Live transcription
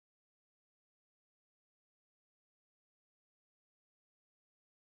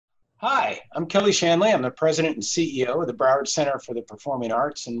Hi, I'm Kelly Shanley. I'm the president and CEO of the Broward Center for the Performing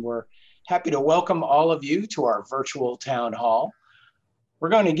Arts, and we're happy to welcome all of you to our virtual town hall. We're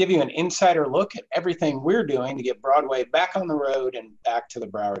going to give you an insider look at everything we're doing to get Broadway back on the road and back to the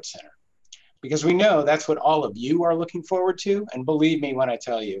Broward Center. Because we know that's what all of you are looking forward to, and believe me when I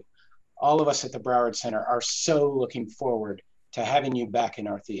tell you, all of us at the Broward Center are so looking forward to having you back in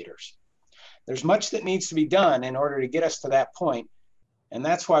our theaters. There's much that needs to be done in order to get us to that point. And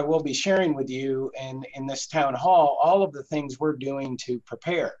that's why we'll be sharing with you in this town hall all of the things we're doing to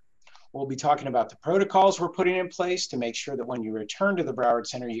prepare. We'll be talking about the protocols we're putting in place to make sure that when you return to the Broward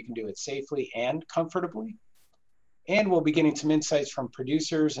Center, you can do it safely and comfortably. And we'll be getting some insights from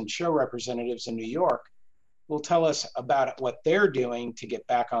producers and show representatives in New York who will tell us about what they're doing to get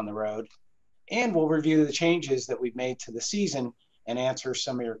back on the road. And we'll review the changes that we've made to the season and answer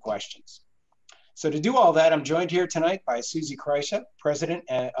some of your questions. So to do all that, I'm joined here tonight by Susie Kreischer, president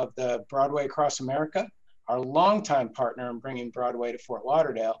of the Broadway Across America, our longtime partner in bringing Broadway to Fort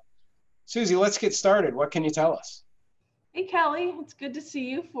Lauderdale. Susie, let's get started. What can you tell us? Hey, Kelly, it's good to see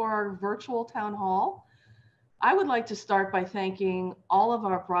you for our virtual town hall. I would like to start by thanking all of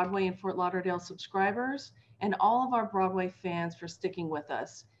our Broadway and Fort Lauderdale subscribers and all of our Broadway fans for sticking with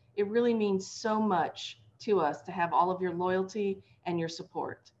us. It really means so much to us to have all of your loyalty and your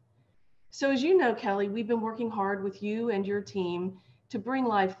support. So as you know, Kelly, we've been working hard with you and your team to bring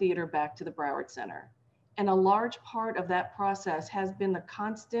live theater back to the Broward Center. And a large part of that process has been the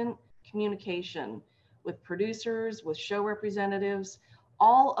constant communication with producers, with show representatives,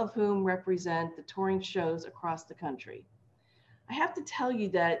 all of whom represent the touring shows across the country. I have to tell you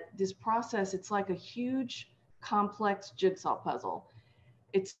that this process, it's like a huge, complex jigsaw puzzle.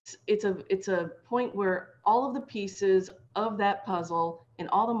 It's a point where all of the pieces of that puzzle in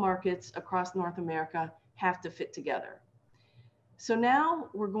all the markets across North America have to fit together. So now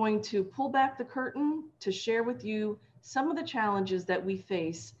we're going to pull back the curtain to share with you some of the challenges that we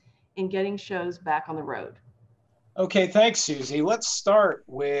face in getting shows back on the road. Okay, thanks, Susie. Let's start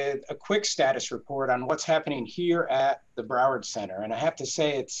with a quick status report on what's happening here at the Broward Center. And I have to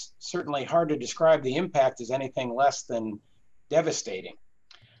say, it's certainly hard to describe the impact as anything less than devastating.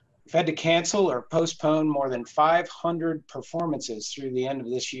 We've had to cancel or postpone more than 500 performances through the end of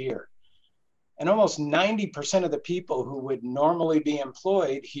this year. And almost 90% of the people who would normally be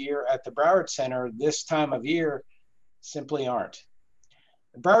employed here at the Broward Center this time of year simply aren't.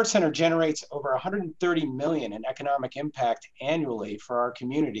 The Broward Center generates over 130 million in economic impact annually for our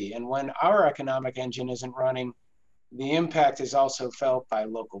community. And when our economic engine isn't running, the impact is also felt by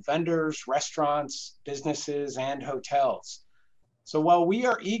local vendors, restaurants, businesses, and hotels. So while we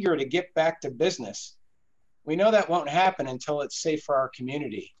are eager to get back to business, we know that won't happen until it's safe for our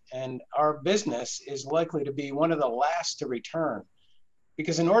community. And our business is likely to be one of the last to return,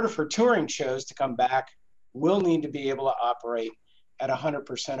 because in order for touring shows to come back, we'll need to be able to operate at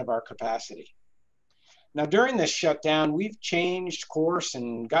 100% of our capacity. Now, during this shutdown, we've changed course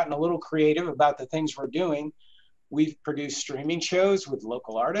and gotten a little creative about the things we're doing. We've produced streaming shows with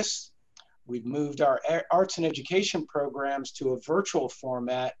local artists. We've moved our arts and education programs to a virtual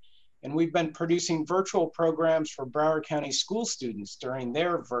format, and we've been producing virtual programs for Broward County school students during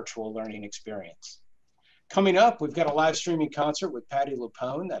their virtual learning experience. Coming up, we've got a live streaming concert with Patti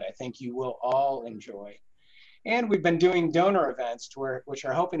LuPone that I think you will all enjoy. And we've been doing donor events which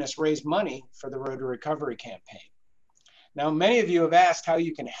are helping us raise money for the Road to Recovery campaign. Now, many of you have asked how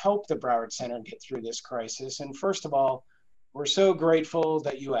you can help the Broward Center get through this crisis. And first of all, we're so grateful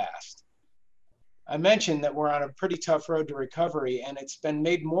that you asked. I mentioned that we're on a pretty tough road to recovery, and it's been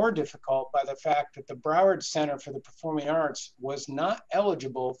made more difficult by the fact that the Broward Center for the Performing Arts was not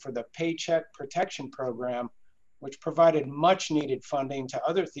eligible for the Paycheck Protection Program, which provided much needed funding to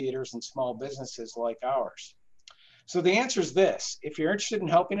other theaters and small businesses like ours. So the answer is this: if you're interested in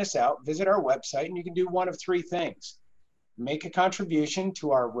helping us out, visit our website and you can do one of three things. Make a contribution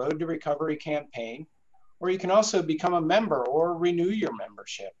to our Road to Recovery campaign, or you can also become a member or renew your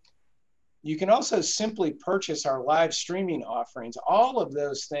membership. You can also simply purchase our live streaming offerings. All of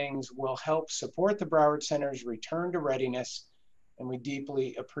those things will help support the Broward Center's return to readiness, and we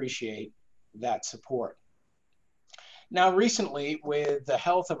deeply appreciate that support. Now, recently, with the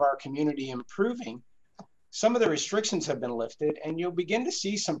health of our community improving, some of the restrictions have been lifted, and you'll begin to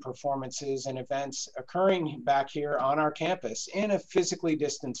see some performances and events occurring back here on our campus in a physically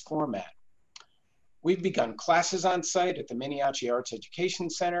distanced format. We've begun classes on site at the Miniachi Arts Education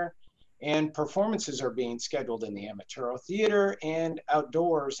Center, and performances are being scheduled in the Amaturo Theater and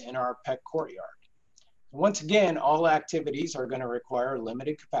outdoors in our Peck Courtyard. Once again, all activities are going to require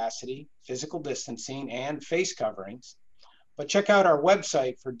limited capacity, physical distancing, and face coverings. But check out our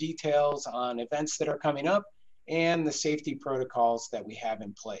website for details on events that are coming up and the safety protocols that we have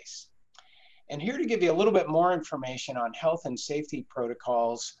in place. And here to give you a little bit more information on health and safety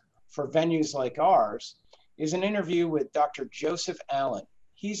protocols for venues like ours is an interview with Dr. Joseph Allen.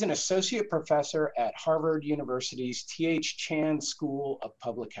 He's an associate professor at Harvard University's T.H. Chan School of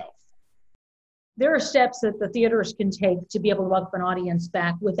Public Health. There are steps that the theaters can take to be able to welcome an audience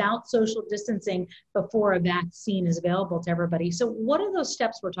back without social distancing before a vaccine is available to everybody. So what are those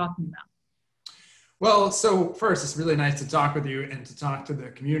steps we're talking about? Well, so first, it's really nice to talk with you and to talk to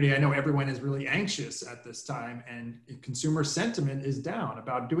the community. I know everyone is really anxious at this time, and consumer sentiment is down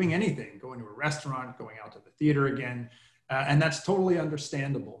about doing anything, going to a restaurant, going out to the theater again, and that's totally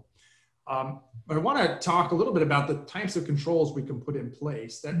understandable. But I want to talk a little bit about the types of controls we can put in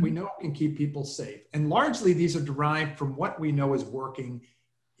place that we know can keep people safe. And largely, these are derived from what we know is working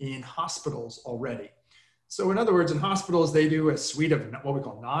in hospitals already. So in other words, in hospitals, they do a suite of what we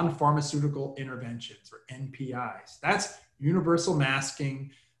call non-pharmaceutical interventions, or NPIs. That's universal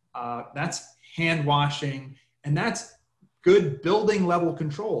masking, that's hand washing, and that's good building level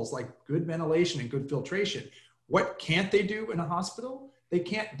controls like good ventilation and good filtration. What can't they do in a hospital? They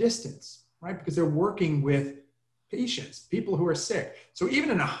can't distance, right? Because they're working with patients, people who are sick. So even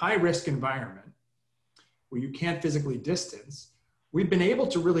in a high risk environment where you can't physically distance, we've been able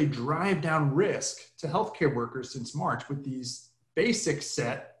to really drive down risk to healthcare workers since March with these basic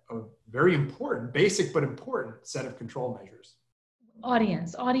set of very important, basic but important set of control measures.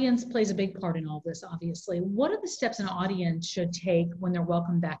 Audience plays a big part in all this, obviously. What are the steps an audience should take when they're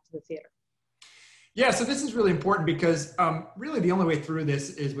welcomed back to the theater? Yeah, so this is really important because really the only way through this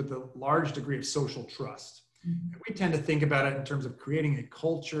is with a large degree of social trust. And we tend to think about it in terms of creating a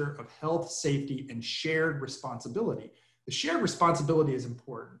culture of health, safety, and shared responsibility. The shared responsibility is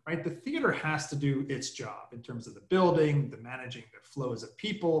important, right? The theater has to do its job in terms of the building, the managing the flows of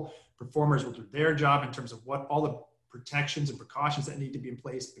people. Performers will do their job in terms of what all the protections and precautions that need to be in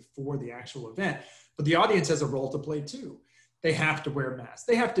place before the actual event. But the audience has a role to play too. They have to wear masks.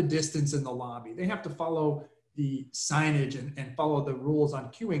 They have to distance in the lobby. They have to follow the signage and follow the rules on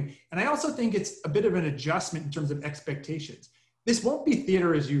queuing. And I also think it's a bit of an adjustment in terms of expectations. This won't be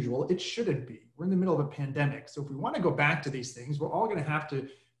theater as usual. It shouldn't be. We're in the middle of a pandemic. So if we want to go back to these things, we're all going to have to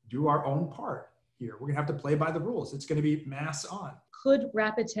do our own part here. We're going to have to play by the rules. It's going to be masks on. Could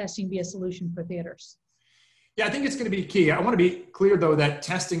rapid testing be a solution for theaters? Yeah, I think it's going to be key. I want to be clear, though, that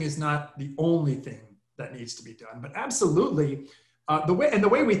testing is not the only thing that needs to be done. But absolutely, the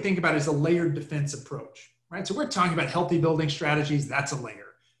way we think about it is a layered defense approach, right? So we're talking about healthy building strategies. That's a layer.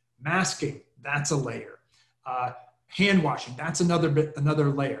 Masking, that's a layer. Hand washing, that's another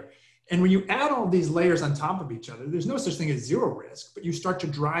layer. And when you add all these layers on top of each other, there's no such thing as zero risk, but you start to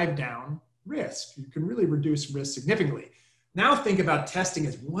drive down risk. You can really reduce risk significantly. Now think about testing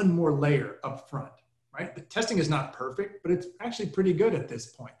as one more layer up front, right? The testing is not perfect, but it's actually pretty good at this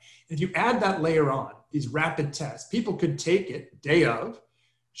point. And if you add that layer on, these rapid tests, people could take it day of,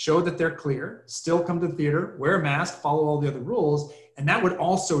 show that they're clear, still come to the theater, wear a mask, follow all the other rules, and that would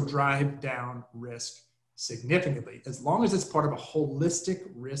also drive down risk significantly, as long as it's part of a holistic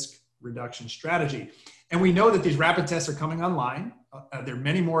risk reduction strategy. And we know that these rapid tests are coming online. There are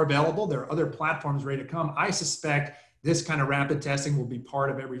many more available. There are other platforms ready to come. I suspect this kind of rapid testing will be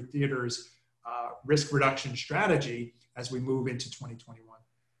part of every theater's risk reduction strategy as we move into 2021.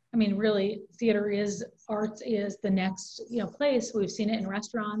 I mean, really, arts is the next, place. We've seen it in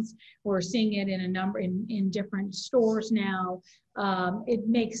restaurants. We're seeing it in different stores now. It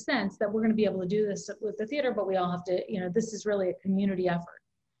makes sense that we're going to be able to do this with the theater, but we all have to, this is really a community effort.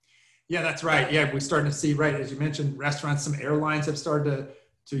 Yeah, that's right. Yeah, we're starting to see, right, as you mentioned, restaurants, some airlines have started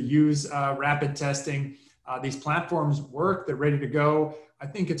to use rapid testing. These platforms work, they're ready to go. I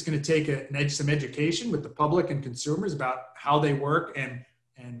think it's going to take some education with the public and consumers about how they work and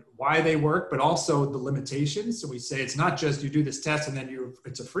why they work, but also the limitations. So we say it's not just you do this test and then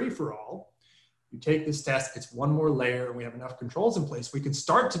it's a free-for-all. You take this test, it's one more layer, and we have enough controls in place. We can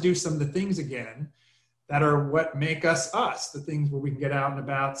start to do some of the things again that are what make us, the things where we can get out and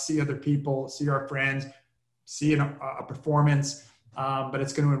about, see other people, see our friends, see a performance, but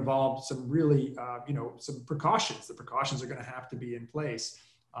it's going to involve some really, some precautions. The precautions are going to have to be in place.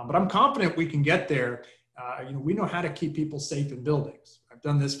 But I'm confident we can get there. We know how to keep people safe in buildings. I've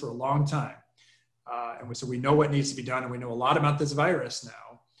done this for a long time. So we know what needs to be done, and we know a lot about this virus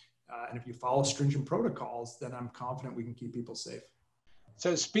now. And if you follow stringent protocols, then I'm confident we can keep people safe.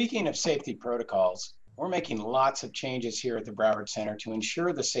 So speaking of safety protocols, we're making lots of changes here at the Broward Center to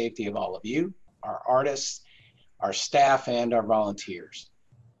ensure the safety of all of you, our artists, our staff, and our volunteers.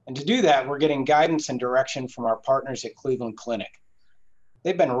 And to do that, we're getting guidance and direction from our partners at Cleveland Clinic.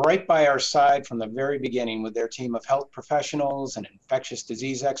 They've been right by our side from the very beginning with their team of health professionals and infectious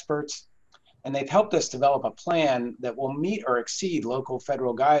disease experts. And they've helped us develop a plan that will meet or exceed local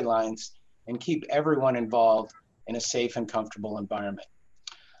federal guidelines and keep everyone involved in a safe and comfortable environment.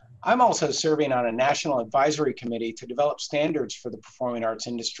 I'm also serving on a national advisory committee to develop standards for the performing arts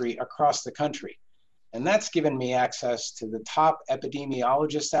industry across the country. And that's given me access to the top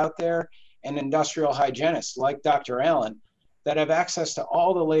epidemiologists out there and industrial hygienists like Dr. Allen that have access to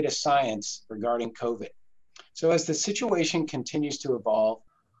all the latest science regarding COVID. So as the situation continues to evolve,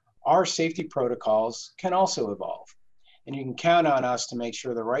 our safety protocols can also evolve. And you can count on us to make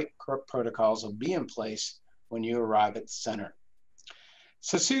sure the right protocols will be in place when you arrive at the center.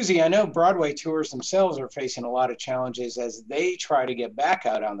 So Susie, I know Broadway tours themselves are facing a lot of challenges as they try to get back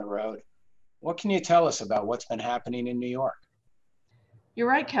out on the road. What can you tell us about what's been happening in New York? You're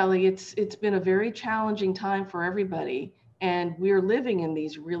right, Kelly. It's been a very challenging time for everybody. And we're living in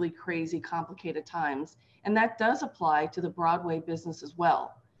these really crazy, complicated times. And that does apply to the Broadway business as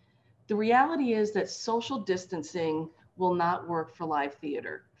well. The reality is that social distancing will not work for live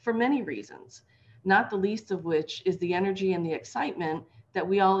theater for many reasons, not the least of which is the energy and the excitement that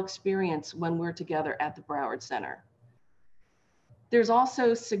we all experience when we're together at the Broward Center. There's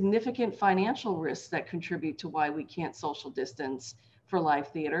also significant financial risks that contribute to why we can't social distance for live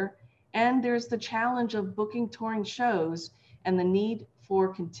theater. And there's the challenge of booking touring shows and the need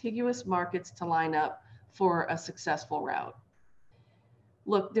for contiguous markets to line up for a successful route.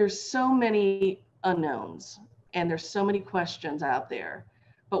 Look, there's so many unknowns and there's so many questions out there,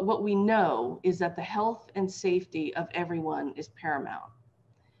 but what we know is that the health and safety of everyone is paramount.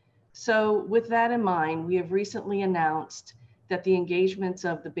 So with that in mind, we have recently announced that the engagements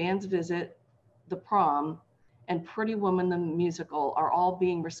of The Band's Visit, The Prom, and Pretty Woman the Musical are all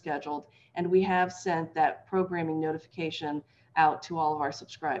being rescheduled, and we have sent that programming notification out to all of our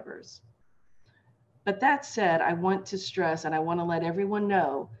subscribers. But that said, I want to stress and I want to let everyone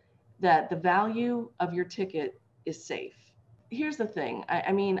know that the value of your ticket is safe. Here's the thing.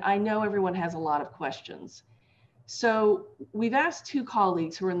 I know everyone has a lot of questions. So we've asked two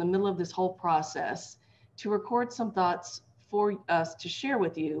colleagues who are in the middle of this whole process to record some thoughts for us to share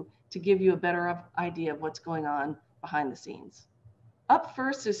with you to give you a better idea of what's going on behind the scenes. Up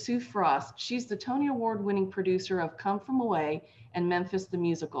first is Sue Frost. She's the Tony Award-winning producer of Come From Away and Memphis the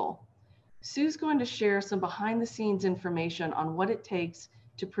Musical. Sue's going to share some behind-the-scenes information on what it takes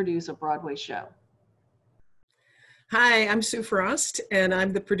to produce a Broadway show. Hi, I'm Sue Frost, and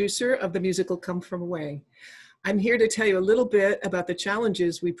I'm the producer of the musical Come From Away. I'm here to tell you a little bit about the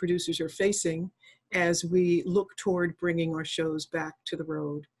challenges we producers are facing as we look toward bringing our shows back to the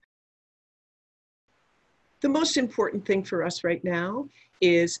road. The most important thing for us right now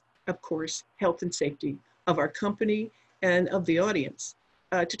is, of course, health and safety of our company and of the audience.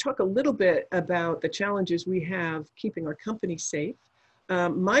 To talk a little bit about the challenges we have keeping our company safe,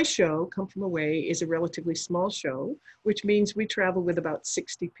 my show, Come From Away, is a relatively small show, which means we travel with about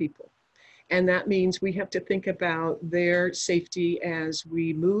 60 people. And that means we have to think about their safety as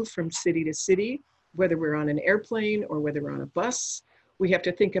we move from city to city, whether we're on an airplane or whether we're on a bus. We have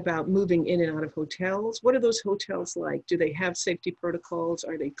to think about moving in and out of hotels. What are those hotels like? Do they have safety protocols?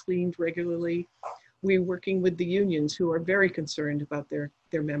 Are they cleaned regularly? We're working with the unions who are very concerned about their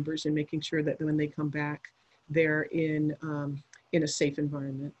members and making sure that when they come back, they're in a safe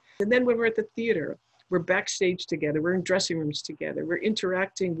environment. And then when we're at the theater, we're backstage together, we're in dressing rooms together, we're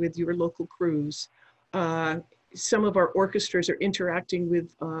interacting with your local crews. Some of our orchestras are interacting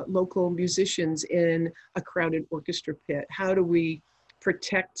with local musicians in a crowded orchestra pit. How do we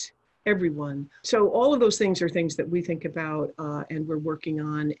protect everyone? So all of those things are things that we think about and we're working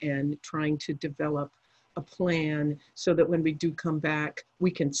on and trying to develop a plan so that when we do come back,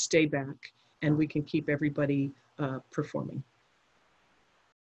 we can stay back and we can keep everybody performing.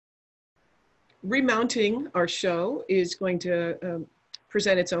 Remounting our show is going to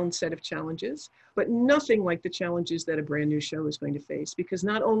present its own set of challenges, but nothing like the challenges that a brand new show is going to face, because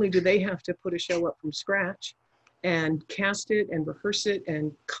not only do they have to put a show up from scratch and cast it and rehearse it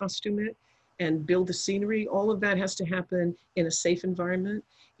and costume it and build the scenery, all of that has to happen in a safe environment,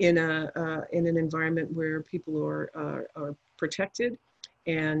 in an environment where people are protected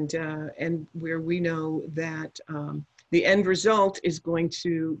and where we know that the end result is going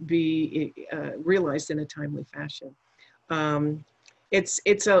to be realized in a timely fashion. It's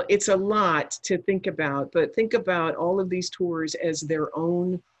a lot to think about, but think about all of these tours as their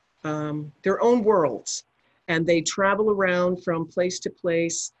own worlds, and they travel around from place to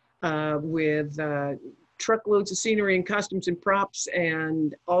place with truckloads of scenery and costumes and props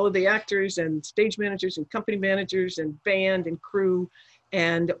and all of the actors and stage managers and company managers and band and crew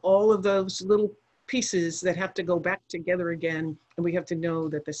and all of those little pieces that have to go back together again. And we have to know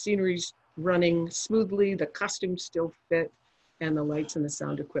that the scenery's running smoothly, the costumes still fit, and the lights and the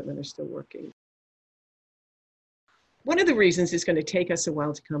sound equipment are still working. One of the reasons it's going to take us a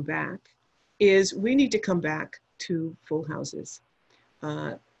while to come back is we need to come back to full houses.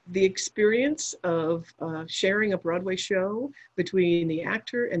 The experience of sharing a Broadway show between the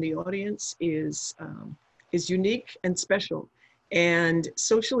actor and the audience is unique and special. And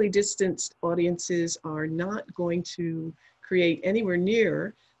socially distanced audiences are not going to create anywhere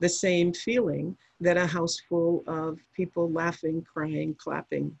near the same feeling that a house full of people laughing, crying,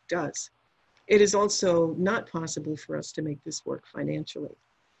 clapping does. It is also not possible for us to make this work financially.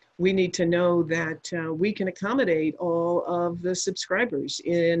 We need to know that we can accommodate all of the subscribers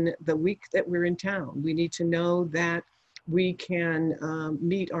in the week that we're in town. We need to know that we can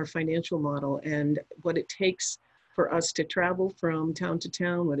meet our financial model and what it takes for us to travel from town to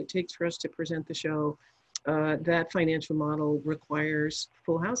town, what it takes for us to present the show. That financial model requires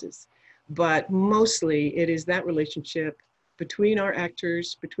full houses. But mostly it is that relationship between our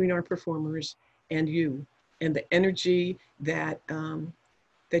actors, between our performers and you, and the energy that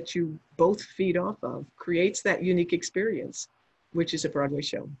that you both feed off of creates that unique experience, which is a Broadway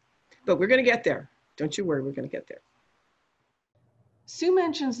show. But we're going to get there. Don't you worry, we're going to get there. Sue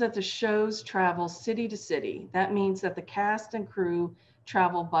mentions that the shows travel city to city. That means that the cast and crew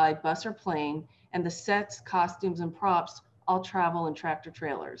travel by bus or plane, and the sets, costumes, and props all travel in tractor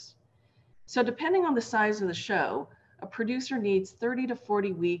trailers. So depending on the size of the show, a producer needs 30 to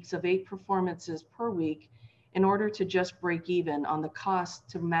 40 weeks of 8 performances per week in order to just break even on the cost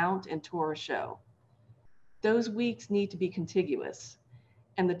to mount and tour a show. Those weeks need to be contiguous,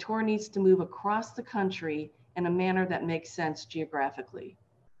 and the tour needs to move across the country in a manner that makes sense geographically.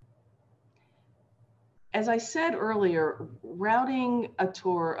 As I said earlier, routing a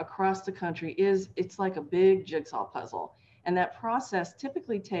tour across the country it's like a big jigsaw puzzle, and that process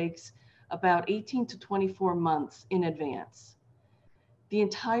typically takes about 18 to 24 months in advance. The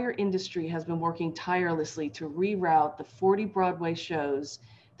entire industry has been working tirelessly to reroute the 40 Broadway shows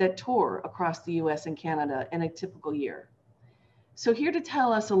that tour across the US and Canada in a typical year. So here to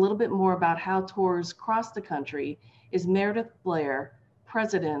tell us a little bit more about how tours cross the country is Meredith Blair,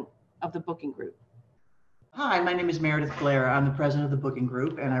 president of the booking group. Hi, my name is Meredith Blair. I'm the president of the booking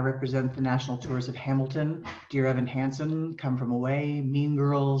group, and I represent the national tours of Hamilton, Dear Evan Hansen, Come From Away, Mean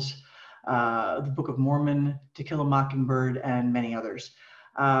Girls, the Book of Mormon, To Kill a Mockingbird, and many others.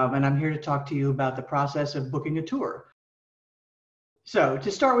 And I'm here to talk to you about the process of booking a tour. So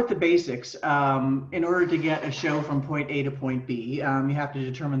to start with the basics, in order to get a show from point A to point B, you have to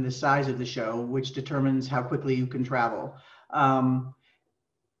determine the size of the show, which determines how quickly you can travel.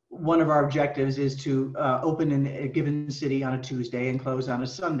 One of our objectives is to open in a given city on a Tuesday and close on a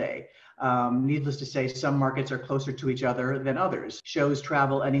Sunday. Needless to say, some markets are closer to each other than others. Shows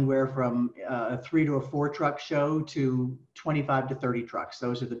travel anywhere from a 3 to a 4 truck show to 25 to 30 trucks.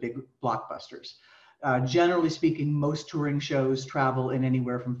 Those are the big blockbusters. Generally speaking, most touring shows travel in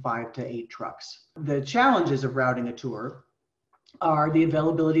anywhere from 5 to 8 trucks. The challenges of routing a tour are the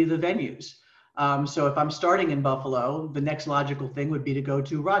availability of the venues. So if I'm starting in Buffalo, the next logical thing would be to go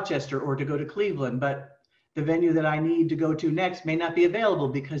to Rochester or to go to Cleveland, but the venue that I need to go to next may not be available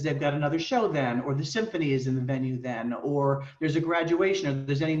because they've got another show then, or the symphony is in the venue then, or there's a graduation, or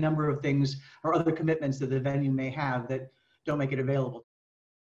there's any number of things or other commitments that the venue may have that don't make it available.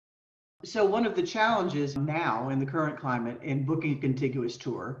 So one of the challenges now in the current climate in booking a contiguous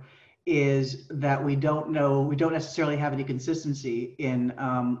tour is that we don't necessarily have any consistency in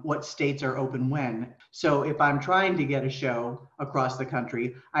what states are open when. So if I'm trying to get a show across the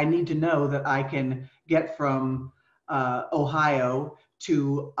country, I need to know that I can get from Ohio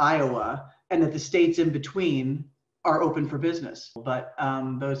to Iowa and that the states in between are open for business. But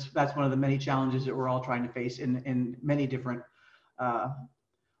that's one of the many challenges that we're all trying to face in many different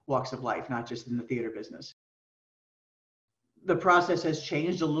walks of life, not just in the theater business. The process has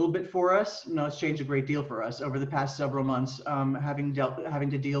changed a little bit for us. No, it's changed a great deal for us over the past several months, having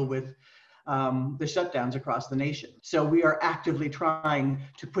to deal with the shutdowns across the nation. So we are actively trying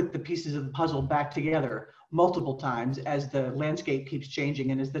to put the pieces of the puzzle back together multiple times as the landscape keeps changing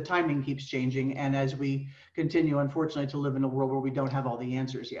and as the timing keeps changing and as we continue, unfortunately, to live in a world where we don't have all the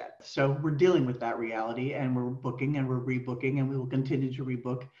answers yet. So we're dealing with that reality and we're booking and we're rebooking and we will continue to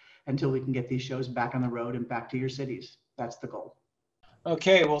rebook until we can get these shows back on the road and back to your cities. That's the goal.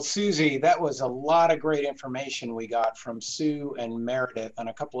 Okay, well, Susie, that was a lot of great information we got from Sue and Meredith on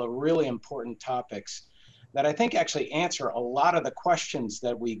a couple of really important topics. that I think actually answer a lot of the questions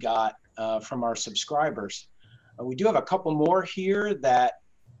that we got from our subscribers. We do have a couple more here that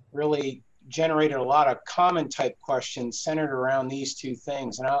really generated a lot of common type questions centered around these two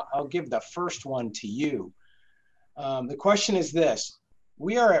things. And I'll give the first one to you. The question is this: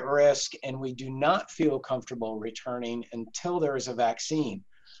 we are at risk and we do not feel comfortable returning until there is a vaccine.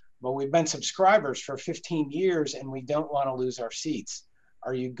 But we've been subscribers for 15 years and we don't want to lose our seats.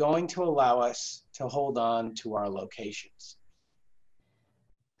 Are you going to allow us to hold on to our locations?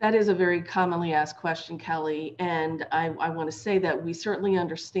 That is a very commonly asked question, Kelly. And I want to say that we certainly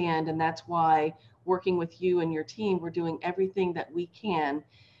understand, and that's why working with you and your team, we're doing everything that we can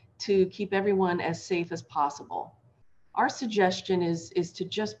to keep everyone as safe as possible. Our suggestion is to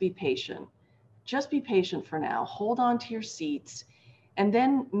just be patient. Just be patient for now. Hold on to your seats and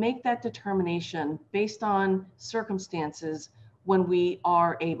then make that determination based on circumstances when we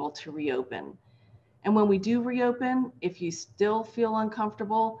are able to reopen. And when we do reopen, if you still feel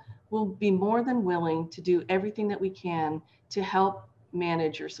uncomfortable, we'll be more than willing to do everything that we can to help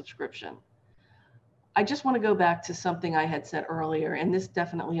manage your subscription. I just want to go back to something I had said earlier, and this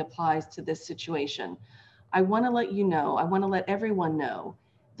definitely applies to this situation. I want to let you know, I want to let everyone know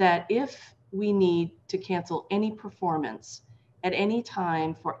that if we need to cancel any performance at any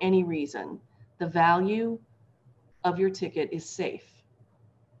time for any reason, the value of your ticket is safe.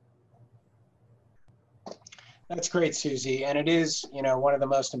 That's great, Susie. And it is, one of the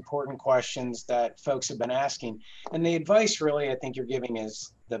most important questions that folks have been asking. And the advice really I think you're giving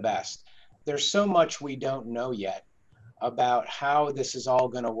is the best. There's so much we don't know yet about how this is all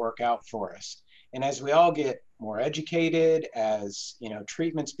going to work out for us. And as we all get more educated, as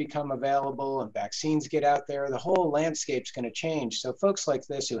treatments become available and vaccines get out there, the whole landscape's going to change. So folks like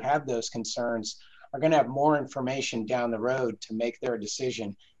this who have those concerns are going to have more information down the road to make their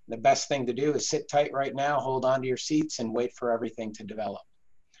decision. The best thing to do is sit tight right now, hold on to your seats, and wait for everything to develop.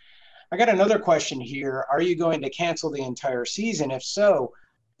 I got another question here. Are you going to cancel the entire season? If so,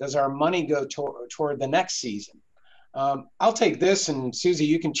 does our money go toward the next season? I'll take this, and Susie,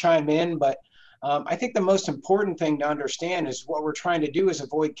 you can chime in, but I think the most important thing to understand is what we're trying to do is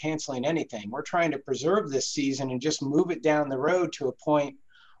avoid canceling anything. We're trying to preserve this season and just move it down the road to a point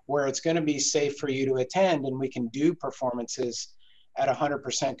where it's going to be safe for you to attend and we can do performances at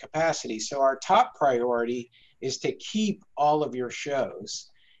 100% capacity. So our top priority is to keep all of your shows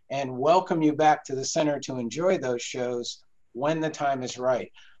and welcome you back to the center to enjoy those shows when the time is right.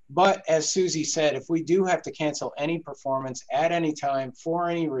 But as Susie said, if we do have to cancel any performance at any time for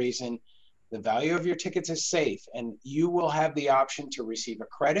any reason, the value of your tickets is safe and you will have the option to receive a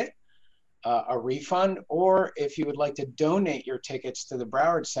credit, a refund, or if you would like to donate your tickets to the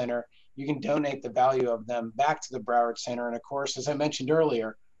Broward Center, you can donate the value of them back to the Broward Center. And of course, as I mentioned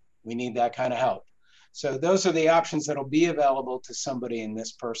earlier, we need that kind of help. So those are the options that will be available to somebody in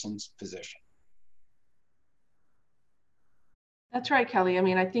this person's position. That's right, Kelly. I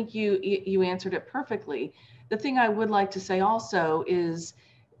mean, I think you answered it perfectly. The thing I would like to say also is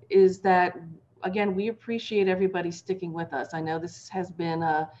that, again, we appreciate everybody sticking with us. I know this has been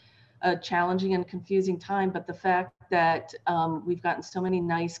a challenging and confusing time, but the fact that we've gotten so many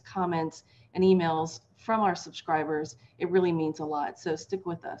nice comments and emails from our subscribers, it really means a lot. So stick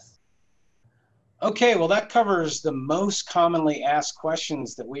with us. Okay, well, that covers the most commonly asked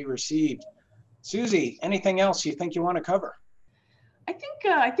questions that we received. Susie, anything else you think you want to cover?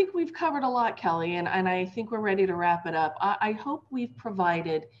 I think we've covered a lot, Kelly, and I think we're ready to wrap it up. I hope we've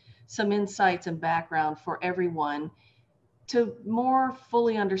provided some insights and background for everyone to more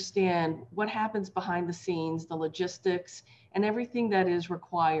fully understand what happens behind the scenes, the logistics, and everything that is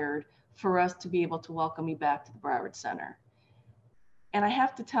required for us to be able to welcome you back to the Broward Center. And I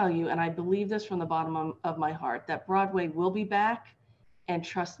have to tell you, and I believe this from the bottom of my heart, that Broadway will be back, and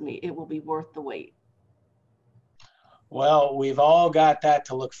trust me, it will be worth the wait. Well, we've all got that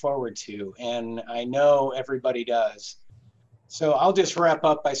to look forward to, and I know everybody does. So I'll just wrap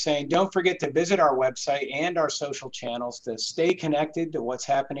up by saying, don't forget to visit our website and our social channels to stay connected to what's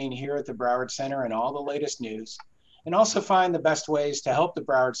happening here at the Broward Center and all the latest news, and also find the best ways to help the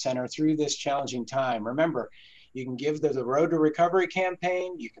Broward Center through this challenging time. Remember, you can give to the Road to Recovery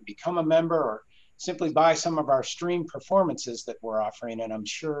campaign, you can become a member, or simply buy some of our stream performances that we're offering, and I'm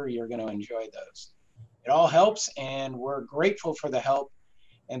sure you're going to enjoy those. It all helps, and we're grateful for the help,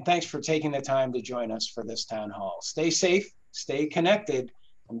 and thanks for taking the time to join us for this town hall. Stay safe, stay connected,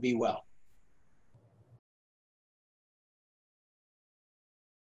 and be well.